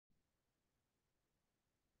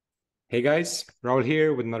Hey guys, Raul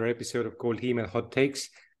here with another episode of Cold Email Hot Takes.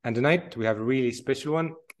 And tonight we have a really special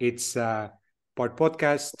one. It's part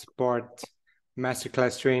podcast, part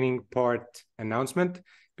masterclass training, part announcement,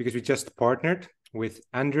 because we just partnered with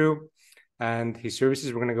Andrew and his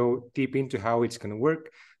services. We're going to go deep into how it's going to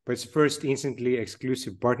work. But it's first instantly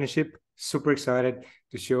exclusive partnership. Super excited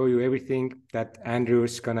to show you everything that Andrew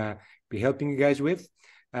is going to be helping you guys with.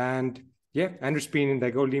 And yeah, Andrew's been in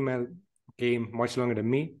the Cold Email game much longer than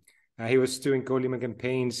me. He was doing cold email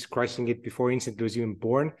campaigns, crushing it before Instantly was even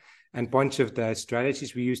born. And a bunch of the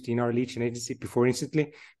strategies we used in our lead gen agency before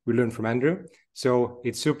Instantly, we learned from Andrew. So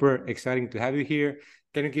it's super exciting to have you here.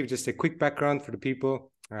 Can you give just a quick background for the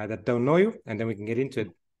people that don't know you? And then we can get into it.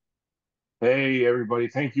 Hey, everybody.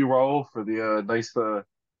 Thank you, Raul, for the nice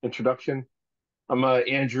introduction. I'm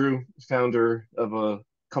Andrew, founder of a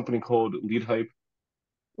company called Lead Hype.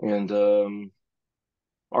 And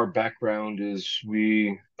our background is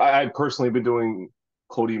I've personally been doing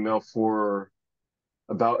cold email for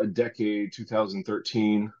about a decade,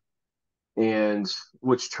 2013, and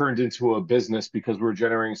which turned into a business because we were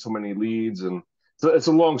generating so many leads. And so it's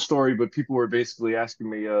a long story, but people were basically asking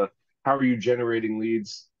me, how are you generating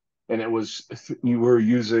leads? And it was, you were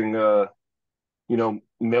using,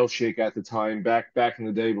 Mailshake at the time, back in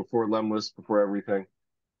the day before Lemlist, before everything,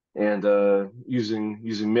 and using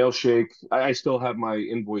Mailshake. I still have my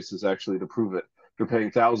invoices actually to prove it. They're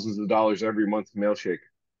paying thousands of dollars every month to Mailshake,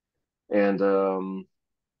 and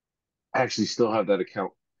I actually still have that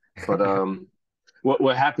account. But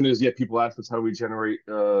what happened is, yeah, people ask us how do we generate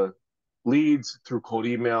leads through cold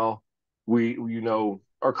email.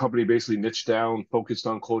 Our company basically niched down, focused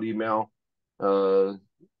on cold email. Uh,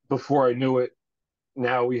 Before I knew it,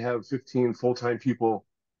 now we have 15 full-time people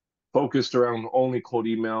focused around only cold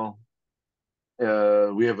email.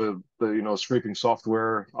 We have scraping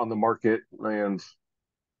software on the market, and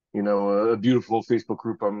a beautiful Facebook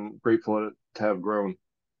group. I'm grateful to have grown.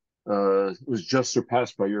 It was just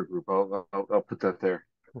surpassed by your group. I'll put that there.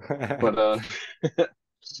 But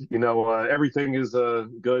everything is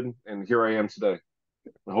good, and here I am today.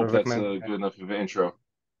 I hope Perfect, that's man. a good enough of an intro.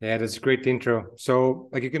 Yeah, that's a great intro. So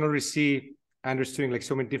like you can already see Andrew's doing like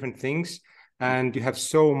so many different things, and you have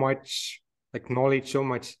so much like knowledge, so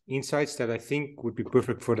much insights that I think would be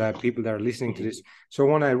perfect for the people that are listening to this. So I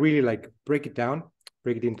want to really like break it down,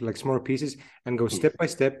 break it into like smaller pieces and go step by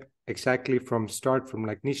step, exactly from start, from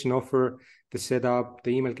like niche and offer, the setup, the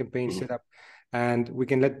email campaign setup, and we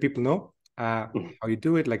can let people know how you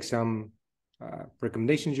do it, like some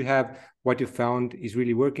recommendations you have, what you found is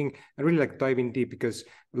really working, and really like dive in deep, because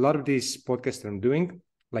a lot of these podcasts that I'm doing,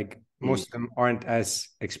 like most of them aren't as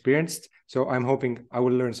experienced. So I'm hoping I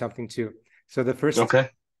will learn something too. So the Okay.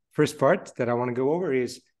 first part that I want to go over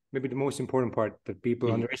is maybe the most important part that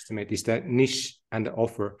people underestimate is that niche and the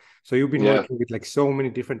offer. So you've been Yeah. working with like so many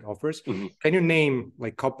different offers. Can you name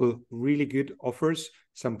like a couple really good offers,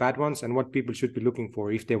 some bad ones, and what people should be looking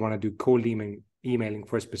for if they want to do cold emailing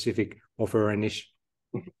for a specific offer or a niche?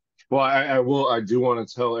 Well, I do want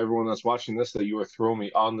to tell everyone that's watching this that you are throwing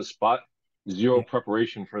me on the spot. Zero Yeah.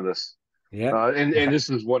 preparation for this. Yeah. And this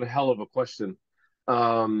is one hell of a question.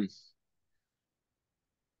 Um,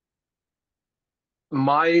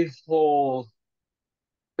 my whole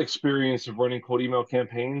experience of running cold email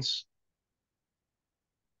campaigns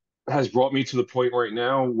has brought me to the point right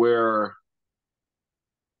now where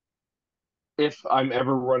if I'm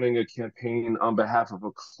ever running a campaign on behalf of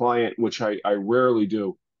a client, which I rarely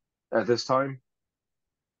do at this time,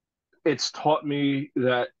 it's taught me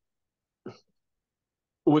that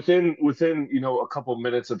within a couple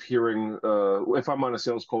minutes of hearing, if I'm on a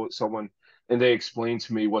sales call with someone and they explain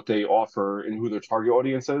to me what they offer and who their target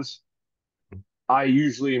audience is, I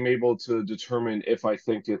usually am able to determine if I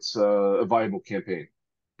think it's a viable campaign.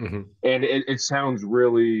 Mm-hmm. And it sounds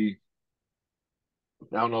really,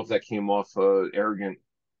 I don't know if that came off arrogant,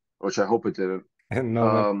 which I hope it didn't. No, no.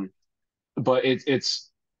 Um, but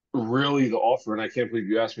it's really the offer, and I can't believe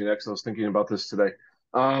you asked me that because I was thinking about this today.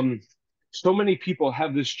 Um, so many people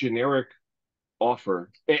have this generic offer,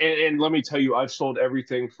 and let me tell you, I've sold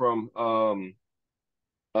everything from um,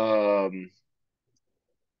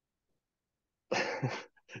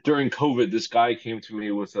 during COVID. This guy came to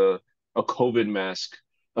me with a COVID mask,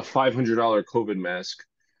 a $500 COVID mask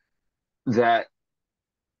that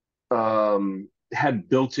had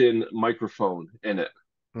built-in microphone in it.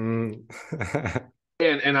 Mm.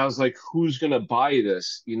 And I was like, who's gonna buy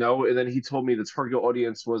this? And then he told me the target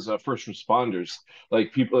audience was first responders,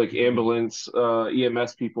 like people like ambulance,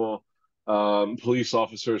 EMS people, police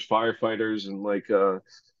officers, firefighters, and like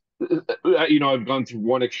I've gone through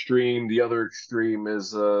one extreme. The other extreme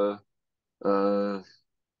is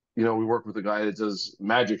we work with a guy that does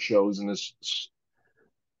magic shows, and this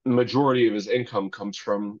majority of his income comes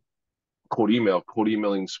from cold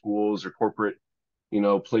emailing schools or corporate,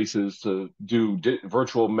 places to do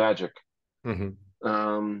virtual magic. Mm-hmm.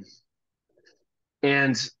 Um,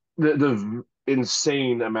 and the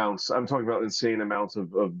insane amounts, I'm talking about insane amounts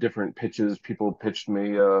of different pitches. People pitched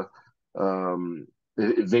me um,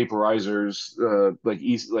 vaporizers,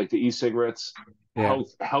 like the e-cigarettes, Yeah.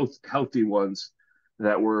 healthy ones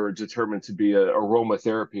that were determined to be a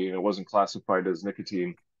aromatherapy, and it wasn't classified as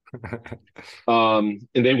nicotine. And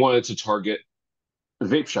they wanted to target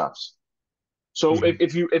vape shops. So Mhm.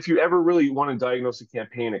 if you ever really want to diagnose a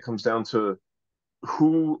campaign, it comes down to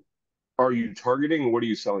who are you targeting and what are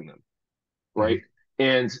you selling them, right? Mhm.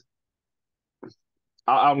 And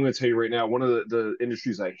I'm going to tell you right now, one of the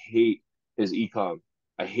industries I hate is ecom.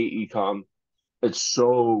 I hate ecom. It's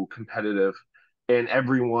so competitive, and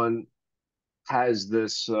everyone has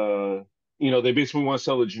this. They basically want to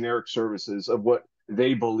sell the generic services of what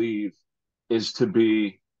they believe is to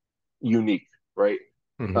be unique, right?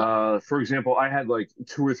 Mhm. For example, I had like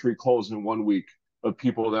 2 or 3 calls in one week of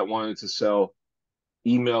people that wanted to sell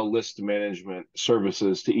email list management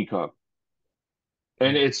services to ecom.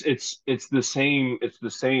 And Yeah. it's the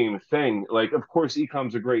same thing. Like, of course,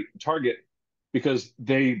 ecom's a great target because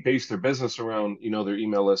they base their business around, their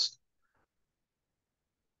email list.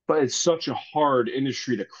 But it's such a hard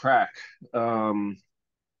industry to crack. Um,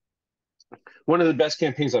 One of the best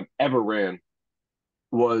campaigns I've ever ran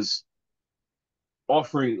was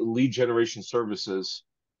offering lead generation services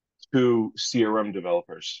to CRM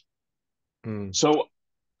developers. Mm. So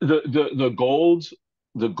the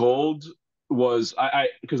gold was I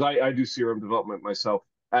because I do CRM development myself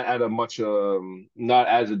at a much not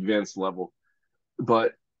as advanced level,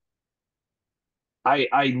 but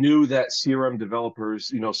I knew that CRM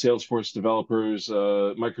developers, Salesforce developers,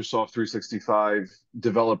 Microsoft 365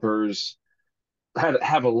 developers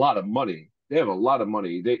have a lot of money. They have a lot of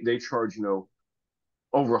money. They charge,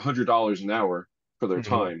 over $100 an hour for their Mhm.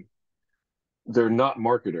 time. They're not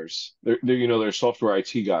marketers. They're software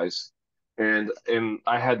IT guys. And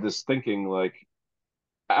I had this thinking, like,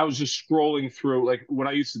 I was just scrolling through, like, what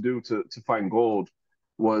I used to do to find gold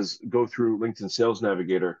was go through LinkedIn Sales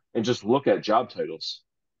Navigator and just look at job titles.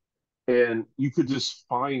 And you could just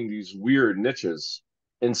find these weird niches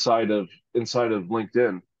inside of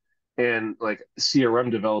LinkedIn, and like CRM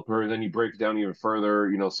developer, and then you break it down even further,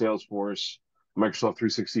 Salesforce, Microsoft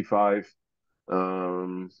 365,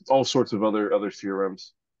 all sorts of other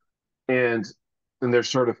CRMs, and they're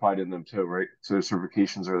certified in them too, right? So their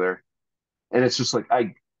certifications are there, and it's just like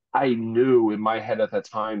I knew in my head at that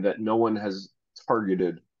time that no one has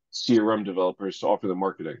targeted CRM developers to offer them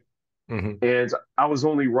marketing, Mhm. and I was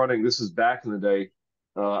only running. This is back in the day.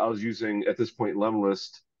 I was using at this point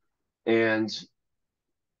Levelist, and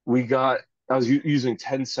we got I was using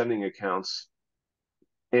 10 sending accounts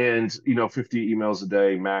and 50 emails a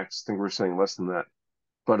day max. I think we're saying less than that.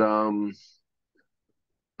 But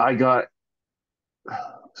I got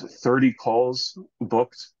 30 calls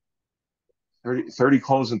booked, 30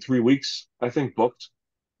 calls in 3 weeks, I think, booked.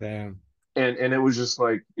 Damn. And it was just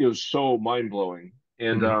like, it was so mind blowing.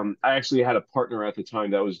 And Mhm. I actually had a partner at the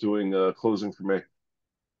time that was doing closing for me.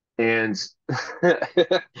 And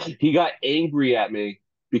he got angry at me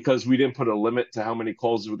because we didn't put a limit to how many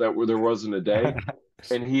calls there was in a day.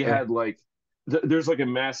 And he Yeah. had like there's like a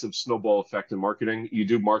massive snowball effect in marketing. You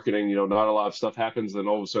do marketing, not a lot of stuff happens, then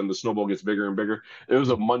all of a sudden the snowball gets bigger and bigger. It was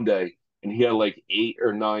a Monday, and he had like 8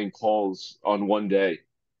 or 9 calls on one day,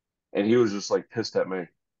 and he was just like pissed at me.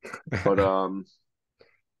 But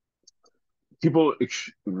people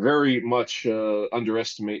very much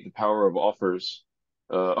underestimate the power of offers.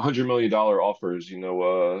 $100 million offers,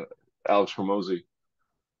 Alex Hormozy,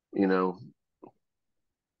 you know,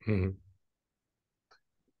 Mhm.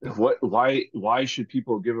 why should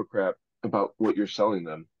people give a crap about what you're selling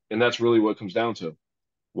them? And that's really what it comes down to.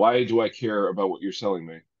 Why do I care about what you're selling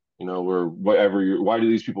me? Or whatever why do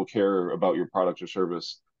these people care about your product or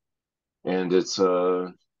service? And it's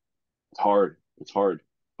hard. It's hard.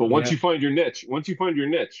 But Yeah.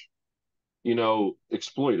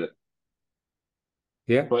 exploit it.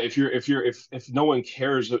 Yeah. But if no one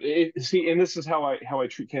cares, see, and this is how I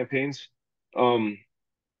treat campaigns. Um,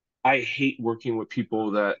 I hate working with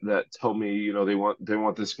people that tell me, they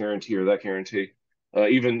want this guarantee or that guarantee.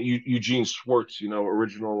 Even Eugene Schwartz,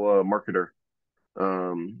 original marketer.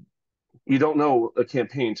 Um, you don't know a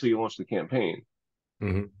campaign until you launch the campaign.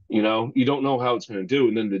 Mhm. You don't know how it's going to do,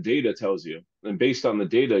 and then the data tells you. And based on the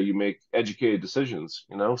data, you make educated decisions.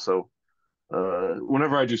 So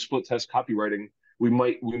whenever I do split test copywriting, we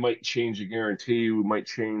might change a guarantee. We might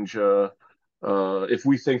change if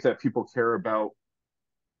we think that people care about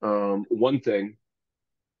one thing,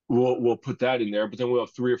 we'll put that in there. But then we'll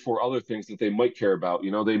have three or four other things that they might care about.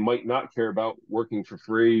 They might not care about working for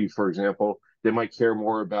free, for example. They might care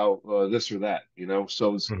more about this or that.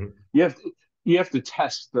 So Mhm. you have to, you have to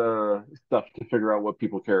test stuff to figure out what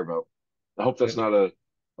people care about. I hope Yeah. that's not a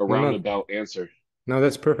No, no, roundabout answer. no,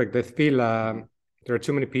 that's perfect. I feel there are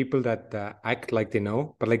too many people that act like they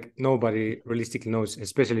know, but like nobody realistically knows,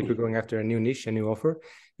 especially if you're going after a new niche, a new offer.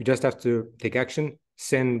 You just have to take action,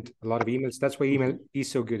 send a lot of emails. That's why email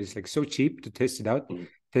is so good. It's like so cheap to test it out,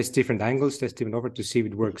 test different angles, test different offer to see if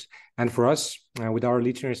it works. And for us, with our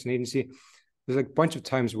lead generation agency, there's like a bunch of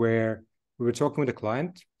times where we were talking with a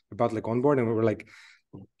client about like onboard, and we were like,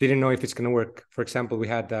 didn't know if it's going to work. For example, we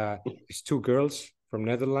had these two girls from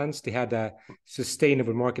Netherlands. They had a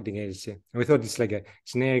sustainable marketing agency, and we thought it's like a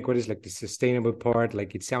generic. What is like the sustainable part?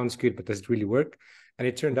 Like it sounds good, but does it really work? And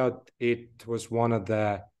it turned out it was one of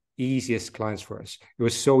the easiest clients for us. It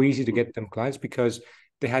was so easy to get them clients because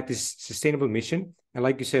they had this sustainable mission, and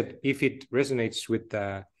like you said, if it resonates with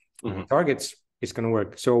the Mm-hmm. targets, it's going to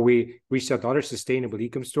work. So we reached out to other sustainable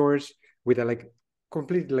e-com stores with a like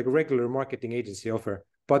completely like regular marketing agency offer,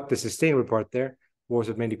 but the sustainable part there was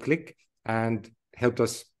what made it click and helped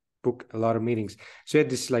us book a lot of meetings. So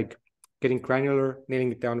it is like getting granular,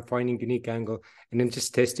 nailing it down, finding unique angle, and then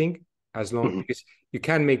just testing as long, Mm-hmm. because you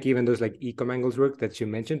can make even those like e-com angles work that you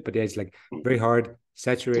mentioned, but yeah, it's like very hard, Yeah.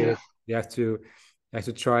 saturated. You have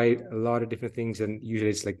to try a lot of different things, and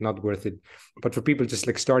usually it's like not worth it. But for people just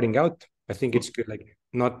like starting out, I think it's good like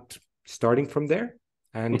not starting from there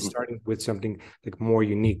and Mm-hmm. starting with something like more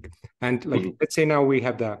unique. And like Mm-hmm. let's say now we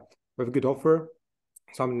have a good offer,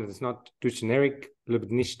 something that's not too generic, a little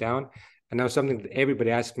bit niche down. And now something that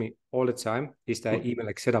everybody asks me all the time is the email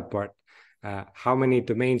like setup part. How many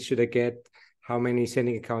domains should I get? How many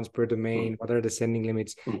sending accounts per domain? What are the sending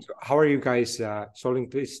limits? So how are you guys solving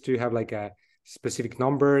this? Do you have like a specific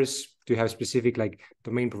numbers? Do you have specific like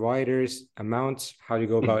domain providers, amounts? How do you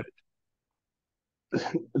go about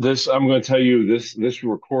This I'm going to tell you this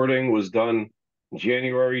recording was done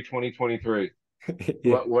January 2023. it?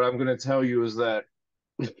 Yeah, What I'm going to tell you is that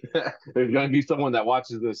there's going to be someone that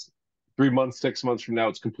watches this 3 months, 6 months from now.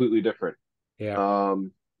 It's completely different. yeah.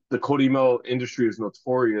 Um, the cold email industry is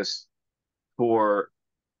notorious for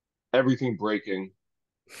everything breaking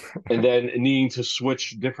and then needing to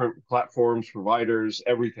switch different platforms, providers,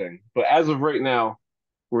 everything. But as of right now,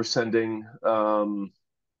 we're sending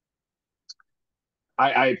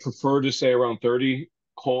I prefer to say around 30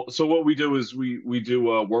 cold. So what we do is we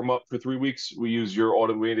do a warm up for 3 weeks. We use your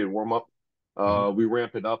automated warm up. Mhm. We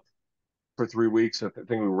ramp it up for 3 weeks. I think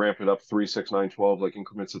we ramp it up 3, 6, 9, 12, like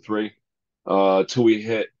increments of three, till we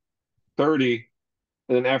hit 30.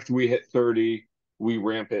 And then after we hit 30, we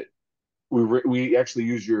ramp it. We actually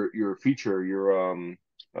use your feature, your I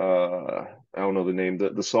don't know the name,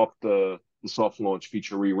 the soft launch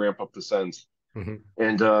feature where you ramp up the sends. Mhm.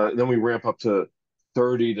 And then we ramp up to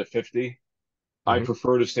 30 to 50. I Mhm.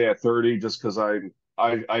 prefer to stay at 30 just because I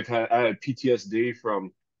had PTSD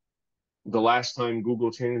from the last time Google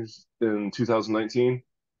changed in 2019,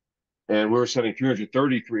 and we were sending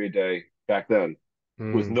 333 a day back then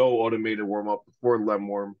with Mm. no automated warm up before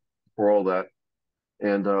Lemwarm, before all that.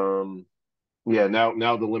 And yeah,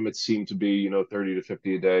 now the limits seem to be 30 to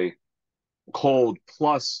 50 a day cold.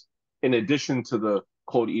 Plus, in addition to the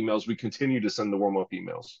cold emails, we continue to send the warm up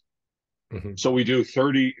emails. Mhm. So we do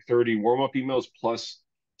 30 warm up emails plus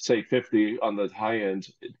say 50 on the high end,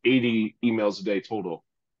 80 emails a day total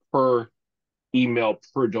per email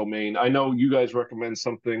per domain. I know you guys recommend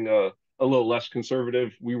something a little less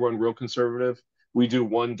conservative. We run real conservative. We do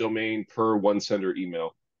one domain per one sender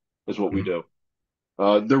email is what we Mhm.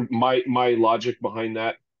 do. My logic behind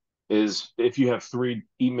that is if you have three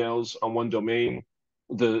emails on one domain,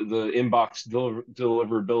 the inbox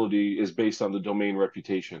deliverability is based on the domain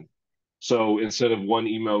reputation. So instead of one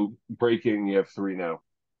email breaking, you have three now.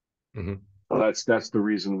 Mhm. So that's the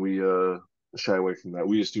reason we shy away from that.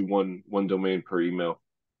 We just do one domain per email.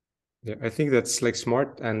 Yeah, I think that's like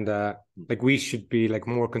smart, and like we should be like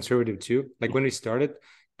more conservative too. Like when we started,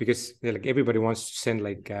 because yeah, like everybody wants to send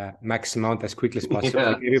like max amount as quickly as possible. Yeah.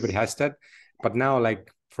 Like everybody has that, but now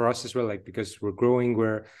like for us as well, like because we're growing,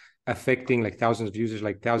 we're affecting like thousands of users.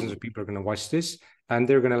 Like thousands of people are gonna watch this, and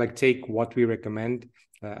they're gonna like take what we recommend,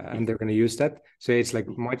 and they're gonna use that. So it's like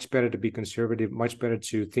much better to be conservative, much better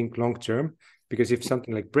to think long term, because if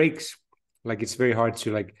something like breaks, like it's very hard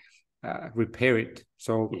to like repair it.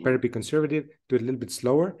 So better be conservative, do it a little bit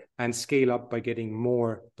slower, and scale up by getting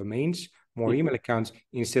more domains, more email accounts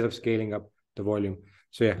instead of scaling up the volume.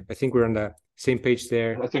 So yeah, I think we're on the same page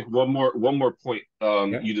there. I think one more point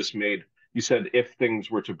Yeah. you just made. You said if things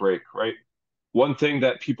were to break, right? One thing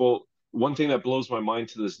that blows my mind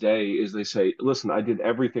to this day is they say, listen, I did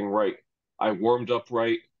everything right. I warmed up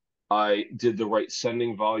right. I did the right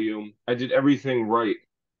sending volume. I did everything right,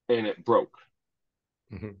 and it broke.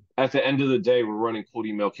 Hmm. At the end of the day, we're running cold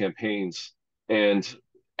email campaigns, and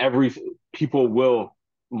every people will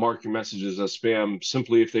mark your messages as spam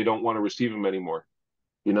simply if they don't want to receive them anymore.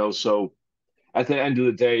 So at the end of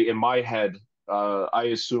the day, in my head, I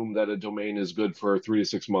assume that a domain is good for 3 to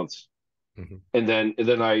 6 months, Hmm. and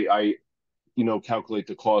then I calculate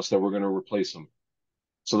the cost that we're going to replace them.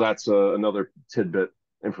 So that's another tidbit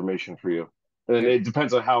information for you. And Yeah. it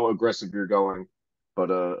depends on how aggressive you're going,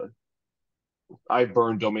 but I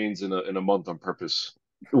burned domains in a month on purpose.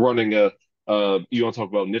 Running you want to talk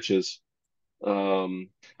about niches?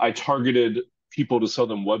 I targeted people to sell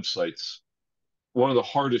them websites. One of the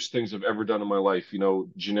hardest things I've ever done in my life,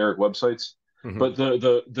 generic websites. Hmm. But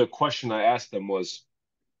the question I asked them was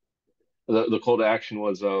the call to action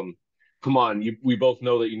was, come on, we both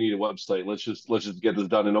know that you need a website. Let's just get this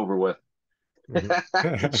done and over with.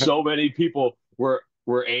 Hmm. So many people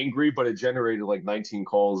were angry, but it generated like 19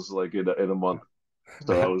 calls like in a month.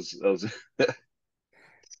 So that was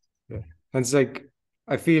Yeah. And it's like,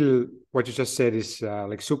 I feel what you just said is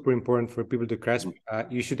like super important for people to grasp.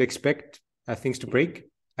 You should expect things to break.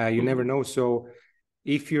 You never know. So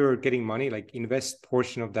if you're getting money, like invest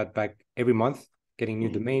portion of that back every month, getting new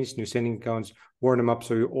domains, new sending accounts, warm them up.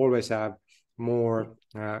 So you always have more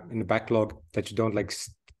in the backlog that you don't like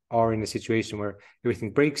are in a situation where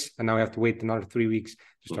everything breaks and now you have to wait another 3 weeks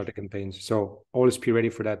to start the campaigns. So always be ready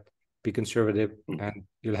for that. Be conservative, and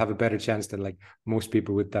you'll have a better chance than like most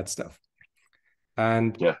people with that stuff.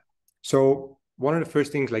 And yeah. so one of the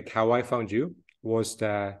first things, like how I found you, was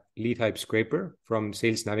the lead type scraper from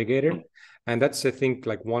Sales Navigator. And that's, I think,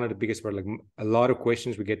 like one of the biggest, where like a lot of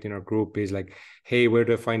questions we get in our group is like, hey, where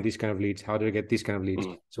do I find these kind of leads? How do I get these kind of leads?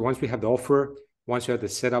 So once we have the offer, once you have the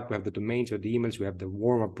setup, we have the domains or the emails, we have the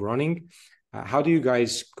warm up running. How do you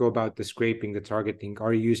guys go about the scraping, the targeting?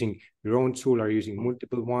 Are you using your own tool? Are you using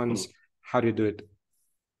multiple ones? How do you do it?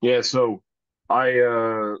 Yeah, so I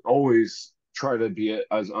always try to be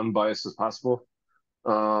as unbiased as possible.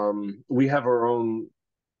 We have our own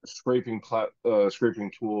scraping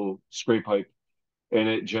tool, ScrapePipe, and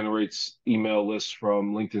it generates email lists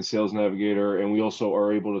from LinkedIn Sales Navigator, and we also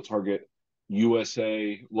are able to target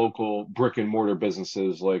USA local brick and mortar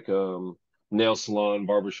businesses like nail salon,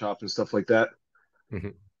 barbershop, and stuff like that.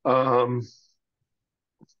 Mhm. Um,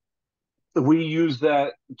 we use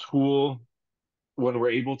that tool when we're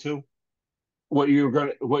able to. What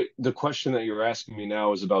the question that you're asking me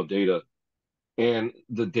now is about data, and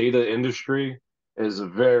the data industry is a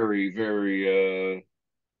very, very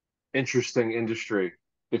interesting industry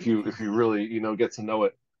if you really get to know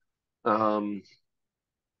it. Um,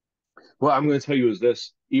 what I'm going to tell you is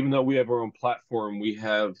this: even though we have our own platform, we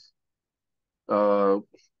have a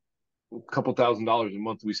couple $1,000s a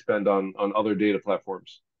month we spend on other data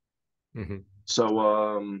platforms. Mhm. So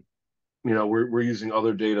we're using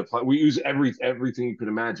other we use everything you could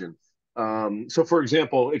imagine. So for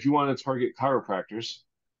example, if you want to target chiropractors,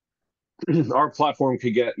 our platform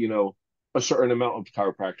could get a certain amount of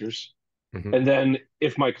chiropractors, Mhm. and then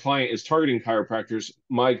if my client is targeting chiropractors,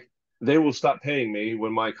 they will stop paying me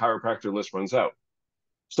when my chiropractor list runs out.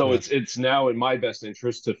 So Yeah. it's now in my best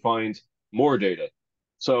interest to find more data.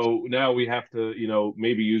 So now we have to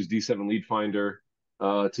maybe use D7 Lead Finder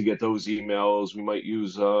to get those emails. We might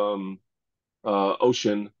use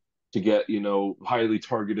Ocean to get highly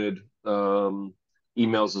targeted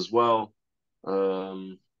emails as well.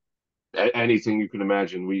 Um, Anything you can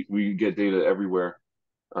imagine, we get data everywhere.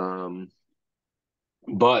 Um,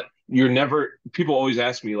 but you're never. People always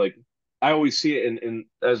ask me, like, I always see it in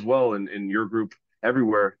as well in your group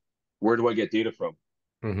everywhere. Where do I get data from?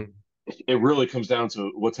 Mhm. It really comes down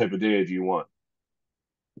to what type of data do you want.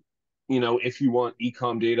 If you want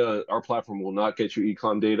ecom data, our platform will not get you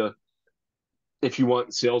ecom data. If you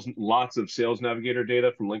want lots of sales navigator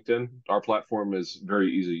data from LinkedIn, our platform is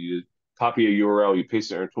very easy. You copy a URL, you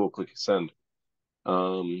paste it in a tool, click send.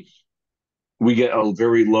 Um, we get a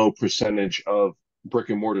very low percentage of brick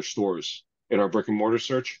and mortar stores in our brick and mortar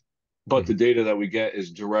search, but the Mhm. data that we get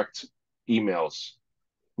is direct emails.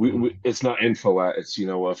 Mhm. It's not info at, it's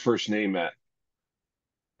a first name at,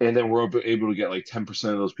 and then we're able to get like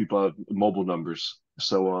 10% of those people have mobile numbers.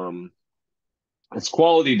 So it's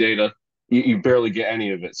quality data. You barely get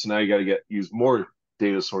any of it. So now you got to use more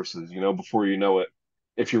data sources, before you know it.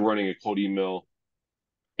 If you're running a cold email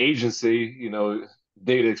agency,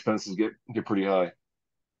 data expenses get pretty high.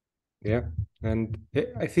 Yeah. And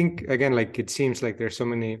I think again, like it seems like there's so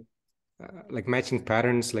many like matching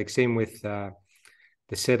patterns, like same with the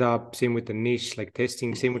setup, same with the niche, like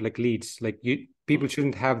testing, same with like leads. Like you people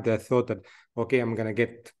shouldn't have the thought that, okay, I'm gonna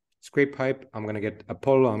get scrape pipe, I'm gonna get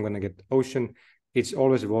Apollo, I'm gonna get Ocean. It's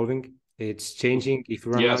always evolving, it's changing. If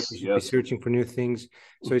you run out, Yes, you should be yes. searching for new things.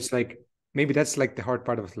 So it's like maybe that's like the hard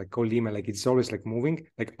part of like cold email. Like it's always like moving.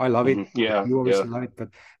 Like I love it. Like Yeah, you yeah. obviously love it, but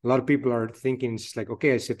a lot of people are thinking it's just like,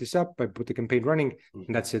 okay, I set this up, I put the campaign running,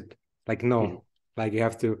 and that's it. Like no, like you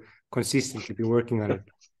have to consistently be working on it.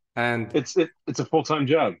 And It's a full-time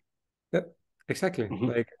job. yeah, exactly. Hmm.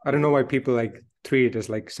 Like I don't know why people like treat it as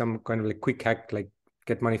like some kind of like quick hack, like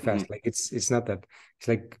get money Hmm. fast. Like it's not that. It's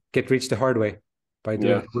like get rich the hard way by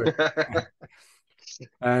doing Yeah. the work.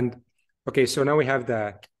 And okay, so now we have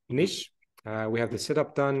the niche, we have the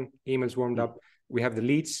setup done, emails warmed up, we have the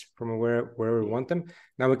leads from wherever we want them.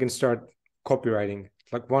 Now we can start copywriting.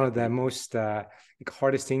 It's like one of the most like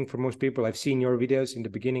hardest thing for most people. I've seen your videos in the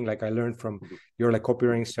beginning, like I learned from your like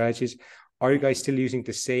copywriting strategies. Are you guys still using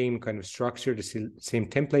the same kind of structure, the same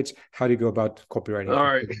templates? How do you go about copywriting All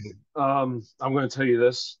from right. the beginning? I'm going to tell you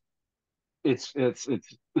this. It's the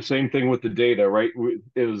same thing with the data, right?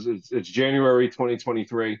 It's January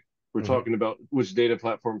 2023. We're Mhm. talking about which data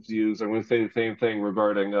platforms to use. I'm going to say the same thing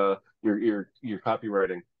regarding your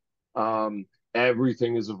copywriting.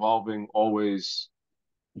 Everything is evolving always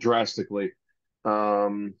drastically.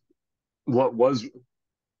 Um, what was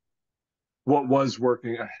what was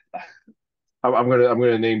working? I'm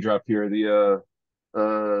gonna name drop here.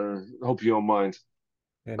 Hope you don't mind.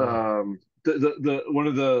 And The one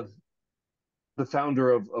of the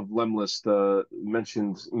founder of Lemlist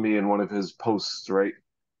mentioned me in one of his posts, right?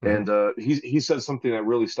 mhm, And he said something that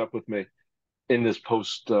really stuck with me in this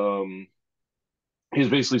post. He's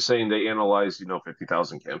basically saying they analyzed,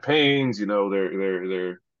 50,000 campaigns.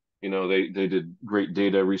 They're they did great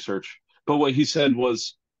data research. But what he said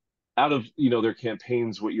was, out of their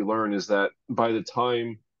campaigns, what you learn is that by the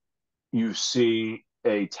time you see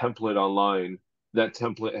a template online, that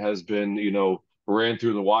template has been, ran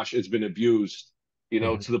through the wash. It's been abused,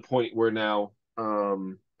 mhm, to the point where now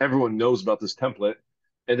everyone knows about this template.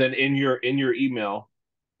 And then in your email,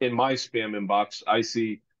 in my spam inbox, I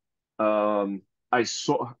see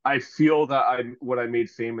I feel that what I made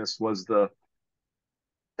famous was the,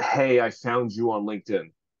 hey, I found you on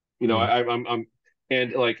LinkedIn. mhm, I'm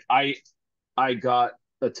and like I got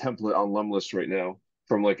a template on Lemlist right now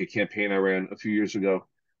from like a campaign I ran a few years ago.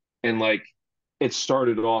 And like it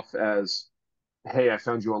started off as, hey, I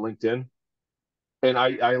found you on LinkedIn. And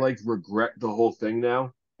I like regret the whole thing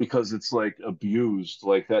now because it's like abused,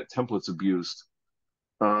 like that template's abused.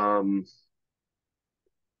 Um,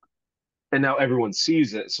 and now everyone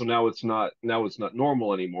sees it, so now it's not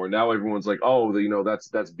normal anymore. Now everyone's like, oh,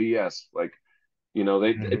 that's BS. Like, they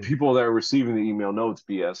mhm, people that are receiving the email know it's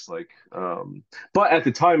BS. Like, but at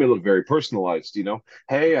the time it looked very personalized.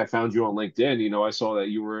 Hey, I found you on LinkedIn. I saw that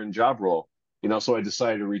you were in job role. So I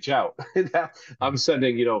decided to reach out. Now I'm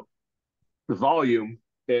sending, the volume,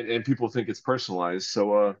 and people think it's personalized.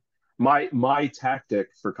 So, my tactic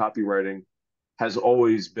for copywriting has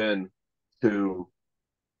always been to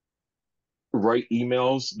write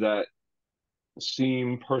emails that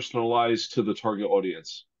seem personalized to the target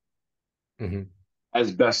audience mhm.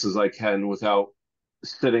 as best as I can without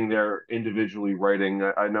sitting there individually writing.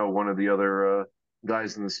 I know one of the other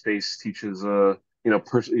guys in the space teaches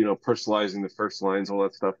personalizing the first lines, all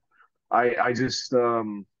that stuff. I just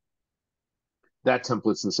that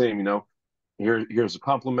template's the same. Here's a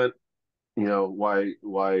compliment. Why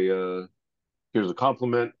here's a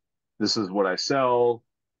compliment. This is what I sell.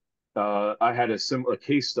 I had a similar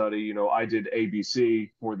case study. I did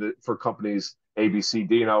ABC for companies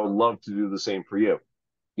ABCD, and I would love to do the same for you.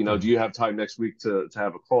 Do Mhm. you have time next week to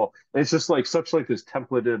have a call? And it's just like such like this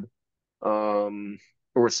templated um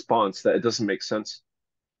response that it doesn't make sense.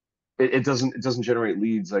 It doesn't generate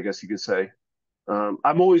leads, I guess you could say.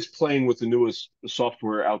 I'm always playing with the newest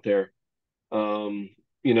software out there.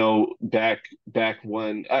 Back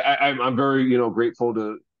when I'm very grateful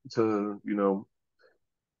to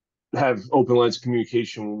have open lines of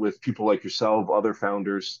communication with people like yourself, other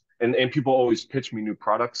founders, and people always pitch me new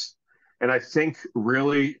products. And I think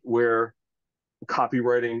really where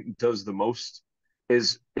copywriting does the most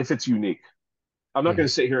is if it's unique. I'm not going Mhm.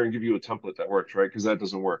 to sit here and give you a template that works, right? Because that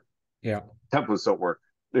doesn't work. Yeah. Templates don't work.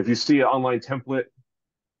 If you see an online template,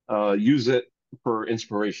 use it for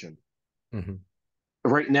inspiration. Mhm.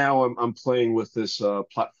 Right now, I'm playing with this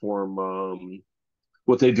platform.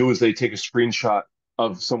 What they do is they take a screenshot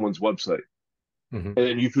of someone's website, Mhm. and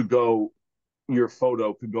then you could go your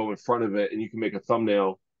photo could go in front of it and you can make a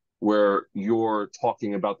thumbnail where you're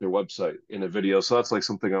talking about their website in a video. So that's like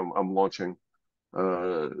something I'm launching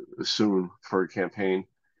uh soon for a campaign.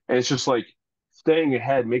 And it's just like staying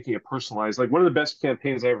ahead, making it personalized. Like one of the best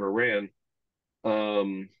campaigns I ever ran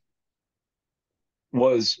um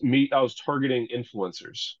was me I was targeting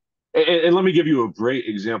influencers. And let me give you a great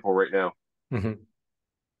example right now. Mm-hmm.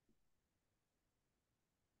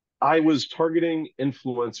 I was targeting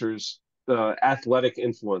influencers, athletic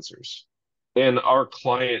influencers, and our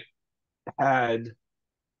client had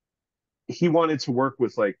he wanted to work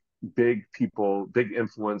with like big people, big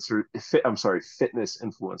influencer, I'm sorry, fitness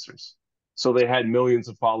influencers. So they had millions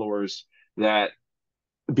of followers that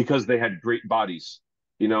because they had great bodies,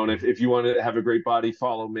 and if you want to have a great body,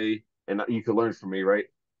 follow me and you can learn from me, right?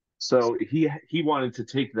 So he wanted to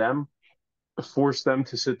take them, force them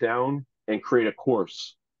to sit down and create a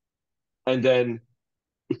course. And then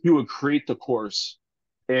he would create the course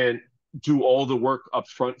and do all the work up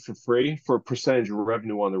front for free for a percentage of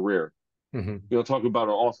revenue on the rear. Mm-hmm. Talk about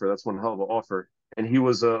an offer. That's one hell of an offer. And he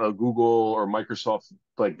was a Google or Microsoft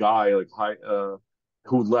like guy, like high,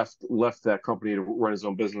 who left that company to run his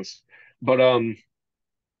own business. But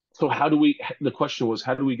so how do we? The question was,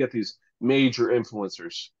 how do we get these major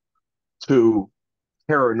influencers to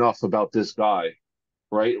care enough about this guy,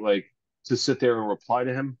 right? Like to sit there and reply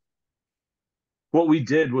to him. What we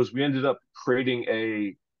did was we ended up creating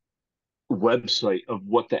a website of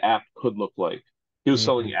what the app could look like. He was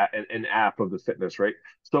selling Mm-hmm. an app of the fitness, right?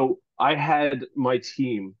 So I had my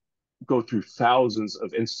team go through thousands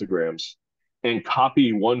of Instagrams and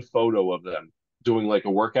copy one photo of them doing like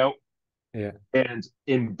a workout Yeah. and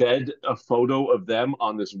embed a photo of them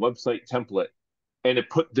on this website template and it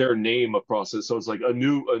put their name across it. So it's like a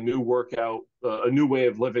new workout, a new way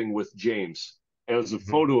of living with James. And it was a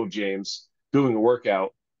Mm-hmm. photo of James doing a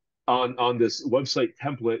workout on this website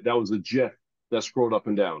template that was a GIF that scrolled up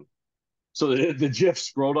and down. So the GIF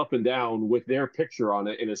scrolled up and down with their picture on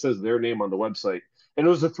it, and it says their name on the website. And it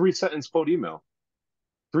was a 3 sentence quote email,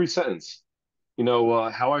 3 sentence.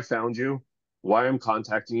 How I found you, why I'm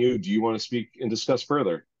contacting you. Do you want to speak and discuss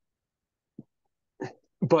further?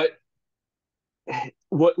 But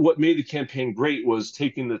what made the campaign great was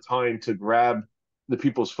taking the time to grab the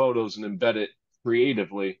people's photos and embed it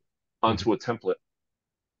creatively Mm-hmm. onto a template.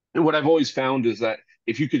 And what I've always found is that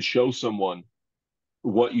if you could show someone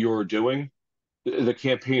what you're doing, the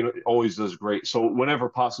campaign always does great. So whenever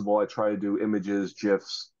possible, I try to do images,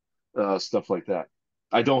 GIFs, stuff like that.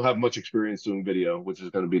 I don't have much experience doing video, which is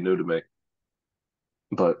going to be new to me,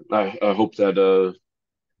 but I hope that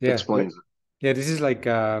Yeah. explains it. Yeah. This is like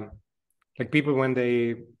people when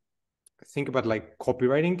they think about like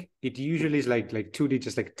copywriting, it usually is like 2D,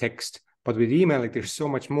 just like text. But with email, like there's so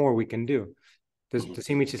much more we can do. This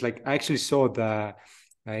image is like I actually saw the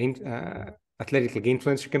athletic like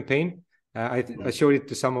influencer campaign. I showed it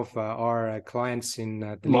to some of our clients in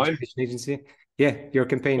the lead Mine? generation agency. Yeah, your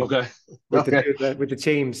campaign Okay. with Okay. with the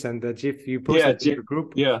James and the GIF. You Yeah. posted in your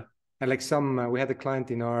group, Yeah. and like some we had a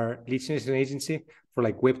client in our lead generation agency for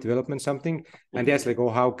like web development something, and they asked like, oh,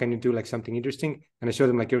 how can you do like something interesting? And I showed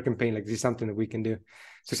them like your campaign, like this is something that we can do.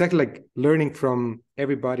 So exactly like learning from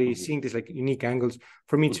everybody, seeing these like unique angles.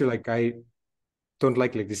 For me too, like I don't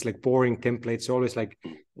like this like boring templates, always like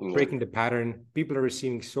Yeah. breaking the pattern. People are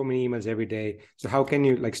receiving so many emails every day, so how can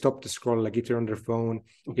you like stop the scroll? Like if they're on their phone,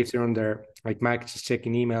 if they're on their like Mac, just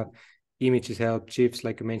checking email. Images help, GIFs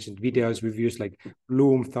like I mentioned, videos, reviews, like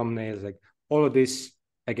Loom thumbnails, like all of this.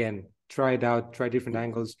 Again, try it out, try different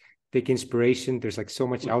angles, take inspiration. There's like so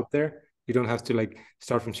much out there, you don't have to like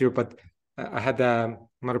start from zero. But I had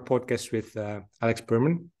another podcast with Alex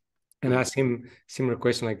Berman, and asked him similar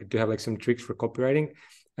question, like, do you have like some tricks for copywriting?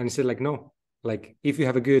 And he said, like, no, like if you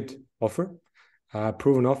have a good offer,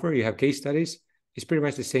 proven offer, you have case studies, it's pretty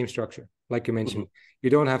much the same structure. Like you mentioned, you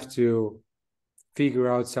don't have to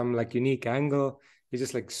figure out some like unique angle. It's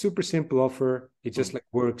just like super simple offer. It just like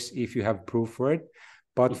works if you have proof for it.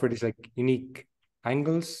 But for these like unique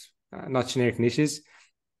angles, not generic niches,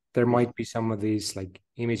 there might be some of these like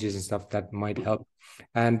images and stuff that might help.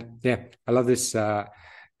 And yeah, I love this.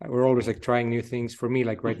 We're always like trying new things. For me,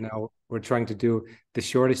 like right now, we're trying to do the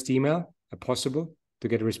shortest email possible to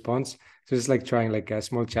get a response. So it's like trying like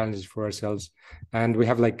small challenges for ourselves. And we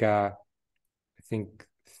have like I think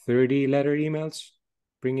 30 letter emails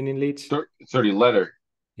bringing in leads. 30 letter.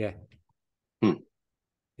 Yeah. Hmm.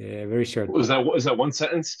 Yeah, very short. Is that 1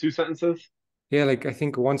 sentence, 2 sentences? Yeah, like I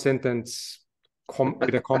think one sentence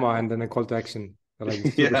with a comma and then a call to action. Like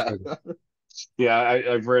super Yeah. short. Yeah,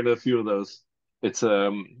 I've read a few of those. It's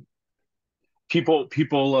people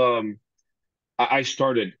I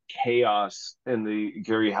started chaos in the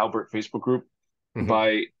Gary Halbert Facebook group Hmm.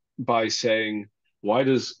 by saying, why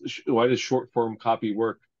does short form copy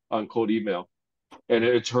work on cold email? And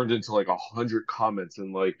it turned into like 100 comments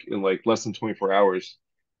in like less than 24 hours.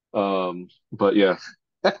 But yeah,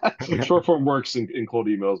 short form works in cold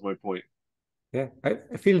email is my point. Yeah,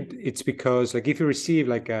 I feel it's because like if you receive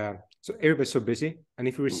like so everybody's so busy, and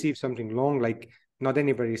if you receive something long, like not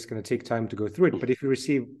anybody's gonna take time to go through it. But if you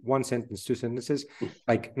receive one sentence, two sentences,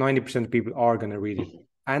 like 90% of people are gonna read it.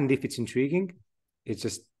 And if it's intriguing, it's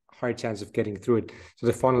just higher chance of getting through it. So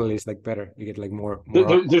the funnel is like better. You get like more.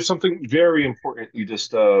 There's something very important you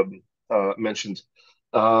just mentioned.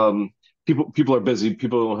 Um, people are busy.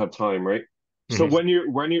 People don't have time, right? So Mhm.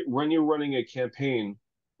 when you're running a campaign,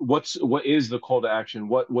 what is the call to action?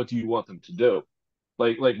 What do you want them to do?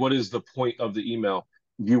 Like what is the point of the email?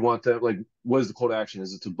 Do you want them like what is the call to action?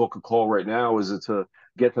 Is it to book a call right now? Is it to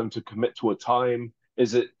get them to commit to a time?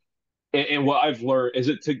 Is it and what I've learned is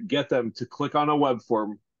it to get them to click on a web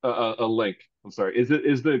form, a link. I'm sorry.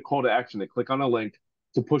 Is the call to action to click on a link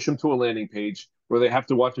to push them to a landing page where they have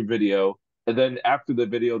to watch a video, and then after the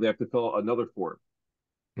video they have to fill out another form,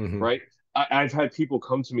 Mhm. right? I've had people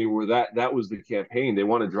come to me where that was the campaign. They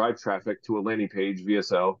want to drive traffic to a landing page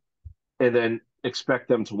VSL, and then expect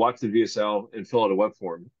them to watch the VSL and fill out a web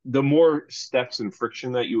form. The more steps and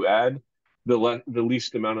friction that you add, the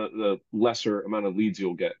lesser amount of leads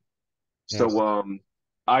you'll get. So Yes.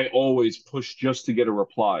 I always push just to get a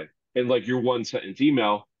reply. And like your one sentence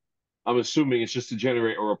email, I'm assuming it's just to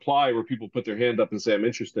generate a reply where people put their hand up and say I'm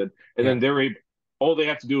interested, and Yeah. then all they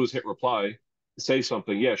have to do is hit reply, say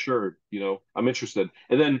something, yeah, sure, I'm interested,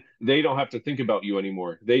 and then they don't have to think about you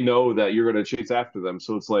anymore. They know that you're going to chase after them,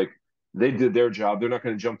 so it's like they did their job. They're not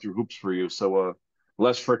going to jump through hoops for you. So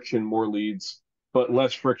less friction, more leads, but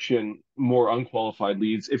less friction, more unqualified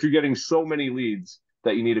leads. If you're getting so many leads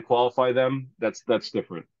that you need to qualify them, that's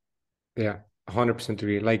different. Yeah. 100%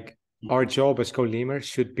 agree. Like our job as co-leamer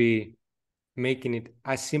should be making it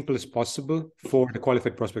as simple as possible for the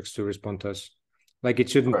qualified prospects to respond to us. Like it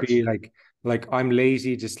shouldn't Correct. be like I'm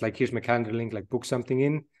lazy, just like here's my calendar link, like book something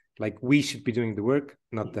in. Like we should be doing the work,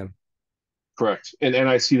 not them. Correct. And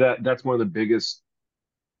I see that that's one of the biggest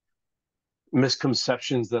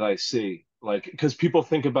misconceptions that I see. Like, because people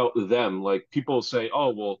think about them, like people say, "Oh,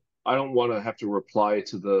 well, I don't want to have to reply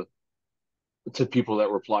to people that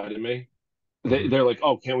reply to me." They Mhm. they're like,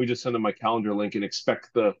 "Oh, can't we just send them my calendar link and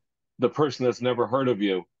expect the person that's never heard of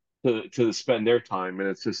you to spend their time?" And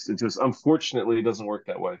it just unfortunately it doesn't work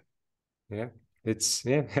that way. Yeah. It's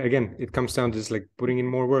yeah, again, it comes down to just like putting in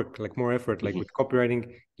more work, like more effort. Like with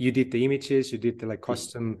copywriting, you did the images, you did the like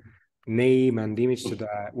custom name and image to the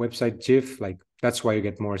website GIF. Like that's why you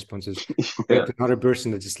get more responses compared Yeah. to another person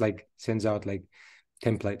that just like sends out like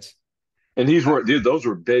templates. And these were dude, those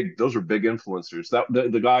were big influencers. That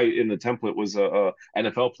the guy in the template was a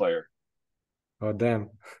NFL player, Oh damn.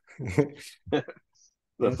 the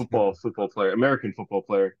Yes, football player, American football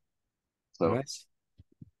player. So nice.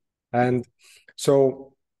 And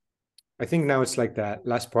so I think now it's like the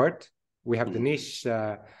last part. We have the niche,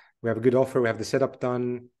 we have a good offer, we have the setup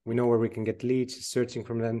done, we know where we can get leads, searching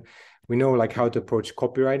from them, we know like how to approach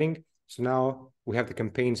copywriting. So now we have the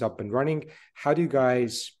campaigns up and running. How do you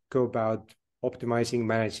guys go about optimizing,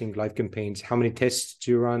 managing live campaigns? How many tests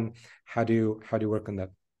do you run? How do you work on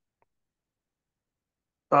that?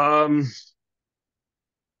 um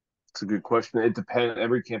it's a good question. It depends.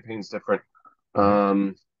 Every campaign is different. Mhm.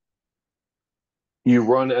 Um, you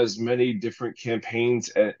run as many different campaigns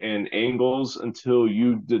and angles until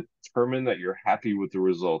you determine that you're happy with the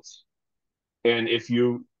results. And if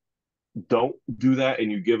you don't do that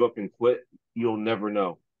and you give up and quit, you'll never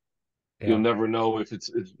know. You'll Yeah. never know if it's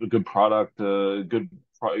a good product, good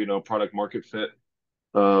product market fit.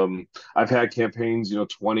 I've had campaigns,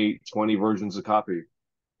 20 versions of copy,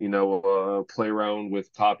 play around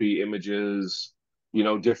with copy images,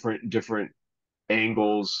 different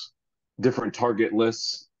angles, different target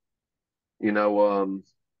lists, you know, um,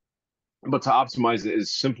 but to optimize it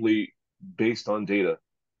is simply based on data.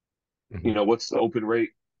 Mhm. What's the open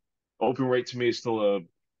rate? Open rate to me is still a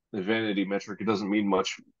vanity metric. It doesn't mean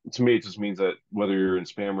much. To me, it just means that whether you're in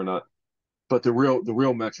spam or not. But the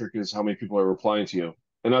real metric is how many people are replying to you,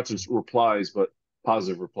 and not just replies, but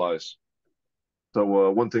positive replies.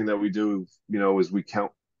 So one thing that we do, is we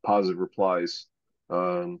count positive replies.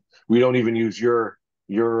 We don't even use your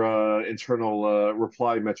internal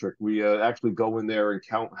reply metric. We actually go in there and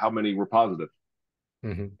count how many were positive.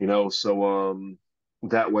 Mhm. So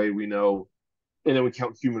that way we know, and then we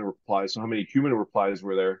count human replies. So how many human replies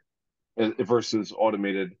were there versus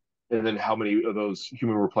automated, and then how many of those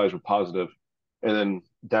human replies were positive. and then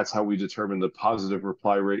that's how we determine the positive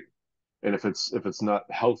reply rate. And if it's not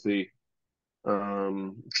healthy,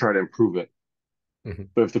 try to improve it. Mm-hmm.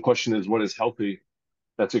 But if the question is what is healthy,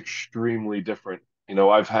 that's extremely different.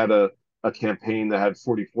 I've had a campaign that had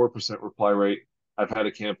 44% reply rate. I've had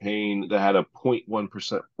a campaign that had a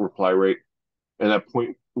 0.1% reply rate, and that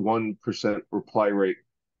 0.1% reply rate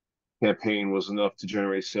campaign was enough to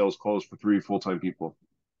generate sales calls for 3 full-time people.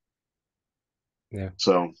 Yeah.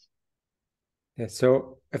 So, Yeah.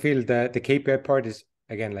 So I feel that the KPI part is,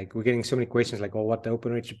 again, like we're getting so many questions like, oh, what the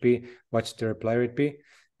open rate should be, what should the reply rate be?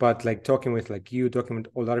 But like talking with like you, talking with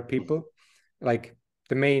all other people, like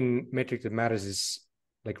the main metric that matters is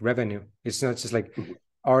like revenue. It's not just like,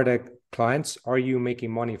 are the clients, are you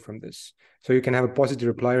making money from this? So you can have a positive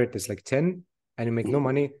reply rate that's like 10 and you make no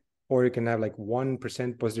money, or you can have like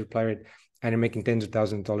 1% positive reply rate and you're making tens of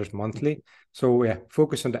thousands of dollars monthly. So yeah,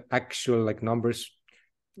 focus on the actual like numbers,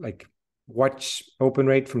 like watch open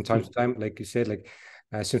rate from time to time, like you said, like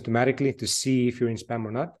symptomatically to see if you're in spam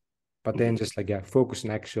or not. But then just like, yeah, focus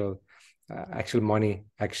on actual money,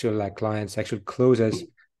 actual clients, actual closes,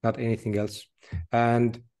 not anything else.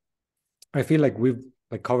 And I feel like we've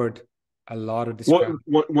like covered a lot of this ground.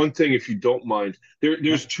 one thing, if you don't mind, Yeah.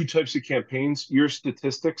 there's two types of campaigns. Your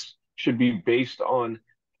statistics should be based on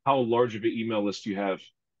how large of an email list you have.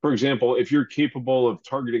 For example, if you're capable of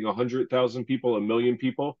targeting 100,000 people, 1 million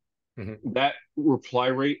people, Mm-hmm. that reply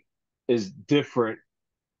rate is different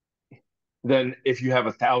than if you have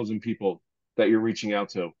 1,000 people that you're reaching out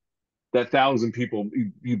to. That 1,000 people,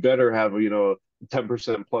 you better have a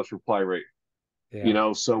 10% plus reply rate.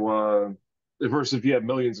 Yeah. So versus if you have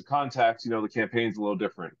millions of contacts, the campaign's a little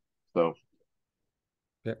different. So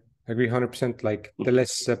Yeah. I agree 100%. Like the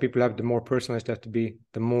less people have, the more personalized they have to be,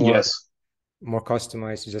 the more yes.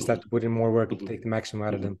 customized. You just have to put in more work to take the maximum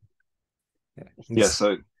out of them. Yeah. And this, Yes,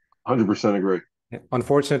 I 100% agree. yeah,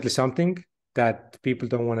 unfortunately, something that people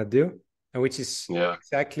don't want to do, and which is Yeah.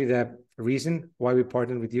 exactly the reason why we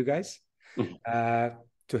partnered with you guys, uh,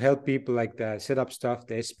 to help people like the setup stuff,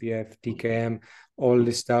 the SPF, TKM, all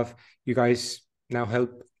this stuff. You guys now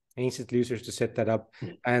help instant users to set that up,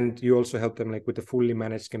 and you also help them like with the fully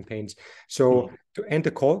managed campaigns. So to end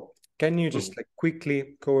the call, can you just like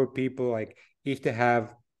quickly cover people like if they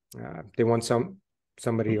have they want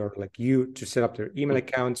somebody or like you to set up their email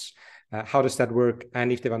accounts, how does that work?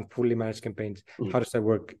 And if they want fully managed campaigns, how does that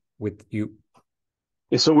work with you?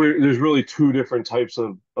 So there's really two different types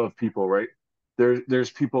of people, right? There's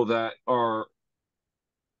people that are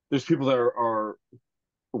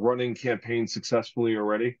running campaigns successfully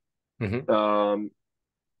already. Mm-hmm. Um,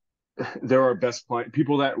 there are best client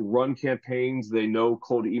people that run campaigns. They know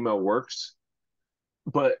cold email works,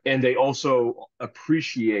 and they also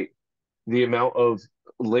appreciate the amount of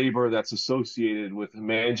labor that's associated with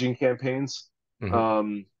managing campaigns. Mm-hmm.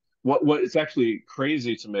 Um, what is actually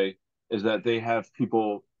crazy to me is that they have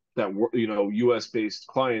people that work, U.S. based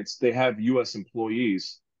clients. They have U.S.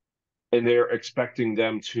 employees, and they're expecting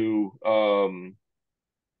them to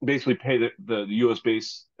basically pay the U.S.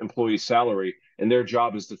 based employee's salary, and their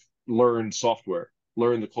job is to learn software,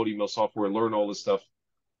 learn the cold email software, learn all this stuff.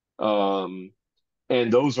 Um,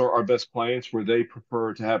 and those are our best clients where they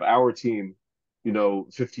prefer to have our team,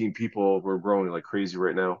 15 people. We're growing like crazy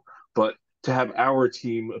right now, but to have our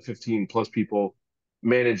team of 15 plus people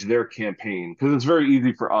manage their campaign, because it's very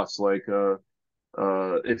easy for us. Like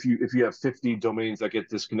if you have 50 domains that get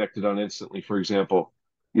disconnected on instantly, for example,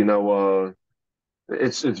 you know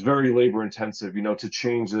it's very labor intensive, to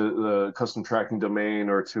change the custom tracking domain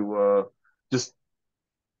or to just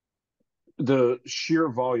the sheer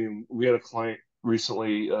volume. We had a client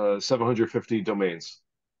recently, 750 domains,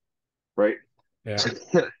 right? Yeah.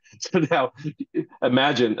 So now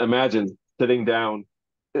imagine sitting down.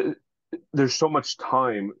 Uh, There's so much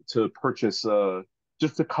time to purchase,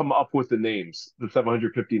 just to come up with the names, the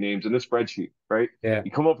 750 names in a spreadsheet, right? Yeah.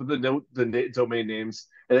 You come up with domain names,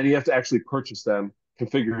 and then you have to actually purchase them,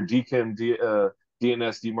 configure DKIM,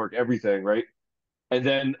 DNS, DMARC, everything, right? And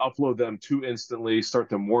then upload them to instantly start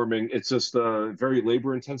them warming. It's just a very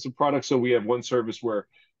labor intensive product. So we have one service where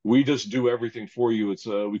we just do everything for you. It's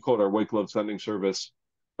we call it our white glove sending service.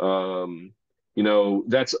 Um,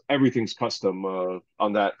 that's everything's custom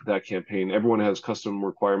on that campaign. Everyone has custom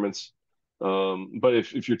requirements. But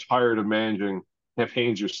if you're tired of managing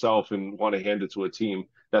campaigns yourself and want to hand it to a team,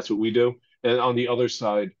 that's what we do. And on the other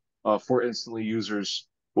side, for instantly users,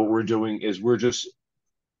 what we're doing is we're just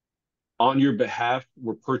on your behalf,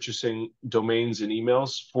 we're purchasing domains and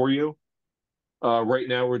emails for you. Right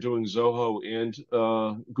now, we're doing Zoho and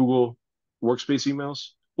Google Workspace emails.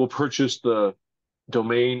 We'll purchase the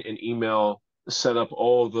domain and email set up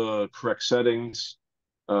all the correct settings,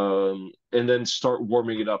 and then start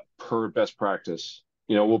warming it up per best practice.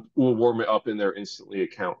 We'll warm it up in their instantly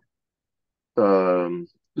account.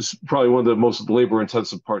 It's probably one of the most labor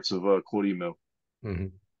intensive parts of cold email. Mm-hmm.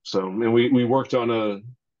 So, and we worked on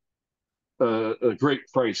a great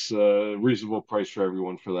price, reasonable price for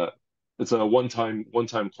everyone for that. It's a one time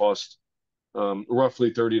cost,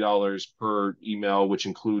 roughly $30 per email, which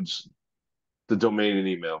includes the domain and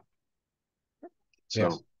email. Yeah,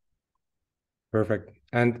 So, perfect.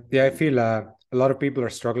 And yeah, I feel a lot of people are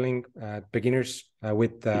struggling, beginners,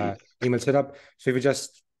 with email setup. So if you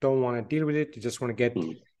just don't want to deal with it, you just want to get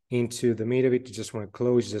into the meat of it, you just want to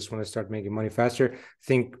close, you just want to start making money faster, I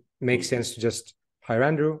think makes sense to just hire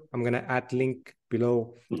Andrew. I'm going to add link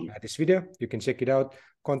below this video. You can check it out,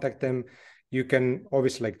 contact them. You can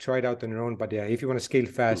obviously like try it out on your own, but yeah, if you want to scale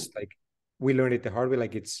fast, like we learned it the hard way,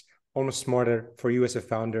 like it's almost smarter for you as a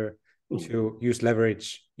founder to use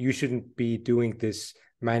leverage. You shouldn't be doing this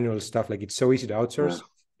manual stuff. Like it's so easy to outsource. yeah.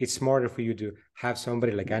 It's smarter for you to have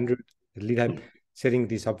somebody like Andrew, the lead type, setting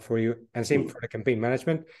this up for you. And same for the campaign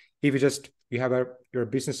management. If you're a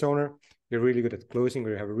business owner, you're really good at closing, or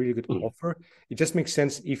you have a really good offer, it just makes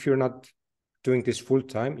sense. If you're not doing this full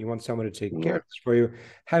time, you want somebody to take care of this for you,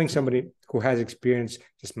 having somebody who has experience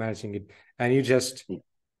just managing it. And you just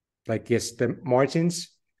like, yes, the margins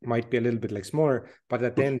might be a little bit like smaller, but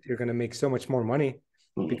at the end you're going to make so much more money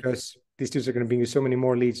because these dudes are going to bring you so many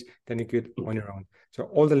more leads than you could on your own. So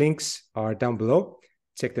all the links are down below.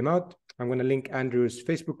 Check them out. I'm going to link Andrew's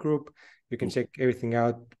Facebook group. You can check everything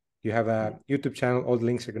out. You have a YouTube channel. All the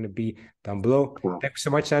links are going to be down below. Cool. Thanks so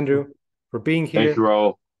much, Andrew, for being here. Thank you,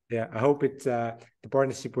 Raul. Yeah, I hope the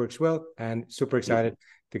partnership works well, and super excited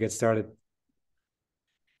to get started.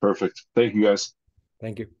 Perfect. Thank you, guys.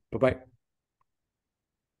 Thank you. Bye-bye.